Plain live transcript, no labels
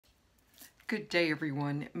Good day,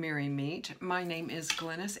 everyone. Merry Meet. My name is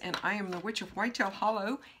Glennis, and I am the Witch of Whitetail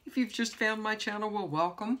Hollow. If you've just found my channel, well,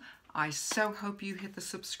 welcome. I so hope you hit the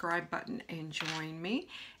subscribe button and join me.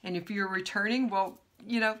 And if you're returning, well,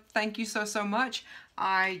 thank you so much.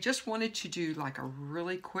 I just wanted to do like a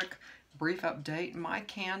really quick, brief update. My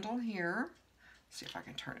candle here, let's see if I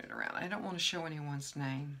can turn it around. I don't want to show anyone's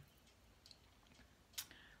name.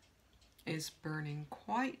 Is burning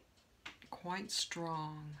quite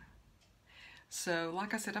strong. So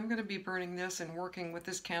like I said, I'm going to be burning this and working with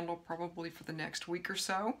this candle probably for the next week or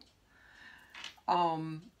so.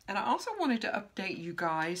 And I also wanted to update you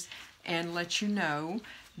guys and let you know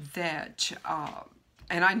that,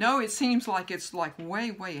 and I know it seems like it's like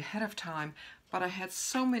way ahead of time, but I had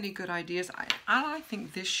so many good ideas. I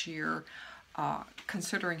think this year,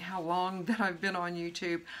 considering how long that I've been on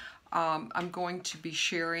YouTube, I'm going to be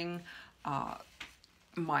sharing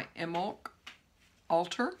my Imbolc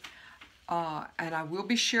altar. And I will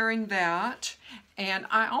be sharing that. And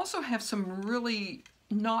I also have some really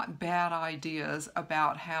not bad ideas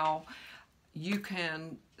about how you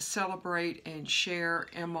can celebrate and share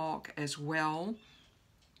Imbolc as well.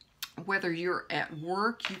 Whether you're at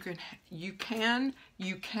work, you can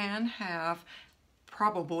have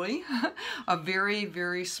probably a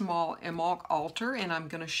very small Imbolc altar, and I'm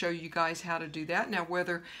going to show you guys how to do that. Now,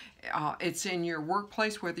 whether it's in your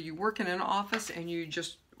workplace, whether you work in an office and you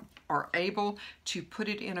just are able to put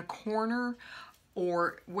it in a corner,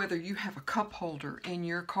 or whether you have a cup holder in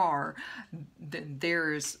your car, then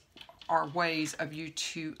are ways of you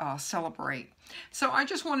to celebrate. So I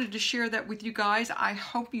just wanted to share that with you guys. I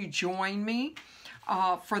hope you join me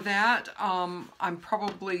for that. I'm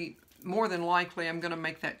probably, more than likely, I'm going to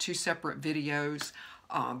make that 2 separate videos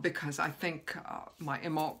because I think my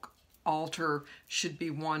Imbolc altar should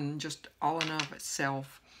be one just all in of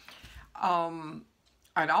itself.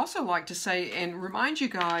 I'd also like to say and remind you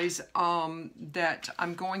guys that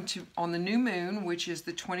I'm going to, on the new moon, which is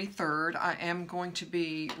the 23rd, I am going to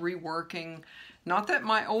be reworking, not that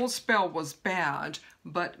my old spell was bad,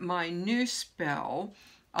 but my new spell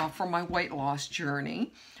for my weight loss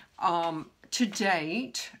journey. To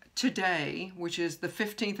date, today, which is the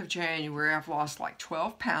 15th of January, I've lost like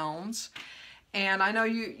 12 pounds. And I know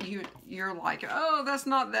you're like, oh, that's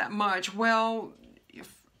not that much. Well,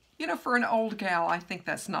 for an old gal, I think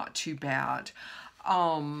that's not too bad.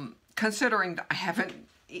 Considering that I haven't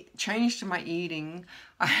changed my eating,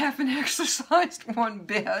 I haven't exercised one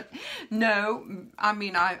bit. No, I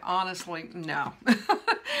mean, I honestly, no,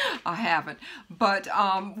 I haven't. But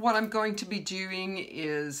what I'm going to be doing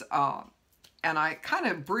is, and I kind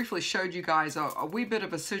of briefly showed you guys a wee bit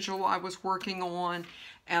of a sigil I was working on,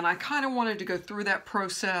 and I kind of wanted to go through that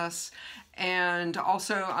process. And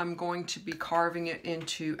also I'm going to be carving it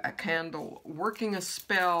into a candle, working a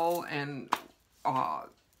spell and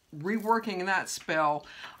reworking that spell,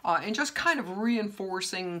 and just kind of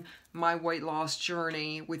reinforcing my weight loss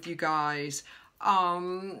journey with you guys.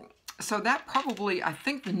 So that probably, I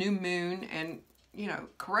think the new moon, and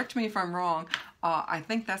correct me if I'm wrong, I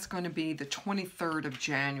think that's going to be the 23rd of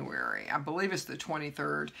January. I believe it's the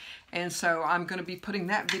 23rd. And so I'm going to be putting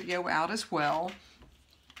that video out as well.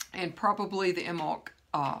 And probably the Imbolc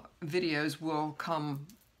videos will come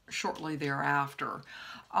shortly thereafter.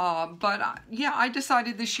 Yeah, I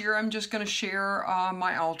decided this year I'm just going to share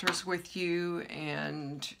my altars with you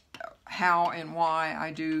and how and why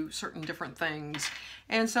I do certain different things.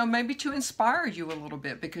 And so maybe to inspire you a little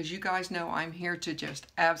bit, because you guys know I'm here to just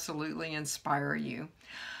absolutely inspire you.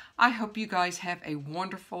 I hope you guys have a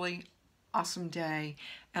wonderfully awesome day.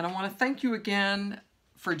 And I want to thank you again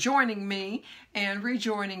for joining me and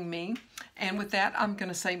rejoining me. And with that, I'm going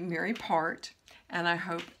to say merry part, and I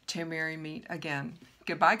hope to merry meet again.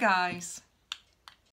 Goodbye, guys.